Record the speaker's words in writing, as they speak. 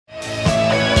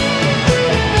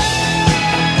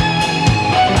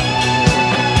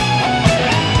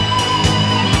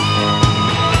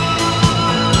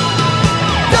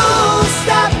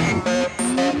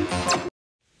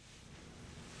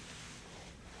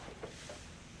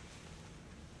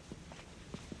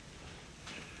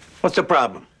What's the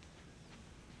problem?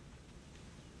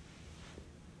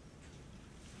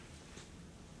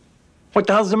 What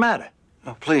the hell's the matter?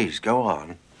 Oh, please, go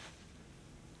on.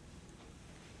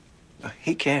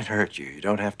 He can't hurt you. You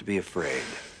don't have to be afraid.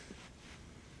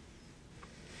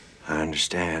 I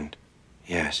understand.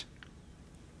 Yes.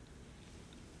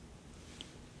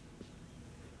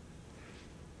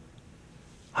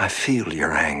 I feel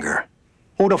your anger.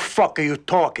 Who the fuck are you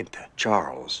talking to?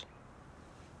 Charles.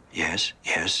 Yes,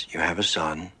 you have a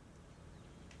son.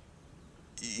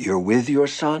 You're with your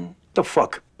son? The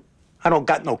fuck? I don't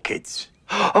got no kids.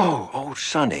 Oh,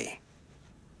 Sonny.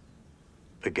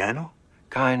 Pagano?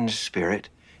 Kind spirit.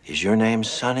 Is your name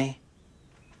Sonny?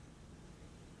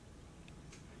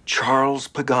 Charles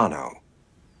Pagano.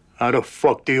 How the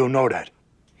fuck do you know that?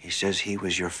 He says he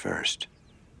was your first.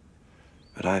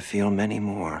 But I feel many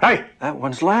more. Hey! That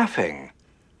one's laughing.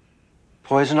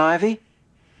 Poison ivy?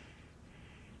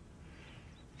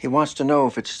 He wants to know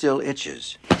if it still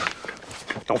itches.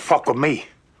 Don't fuck with me.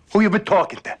 Who you been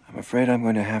talking to? I'm afraid I'm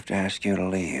going to have to ask you to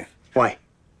leave. Why?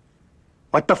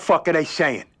 What the fuck are they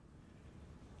saying?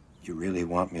 You really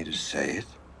want me to say it?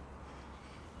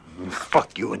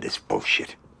 Fuck you and this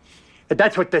bullshit. And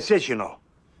that's what this is, you know.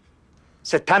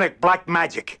 Satanic black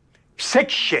magic. Sick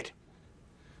shit.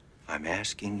 I'm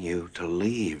asking you to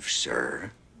leave,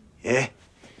 sir. Yeah?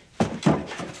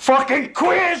 Fucking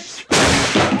quiz!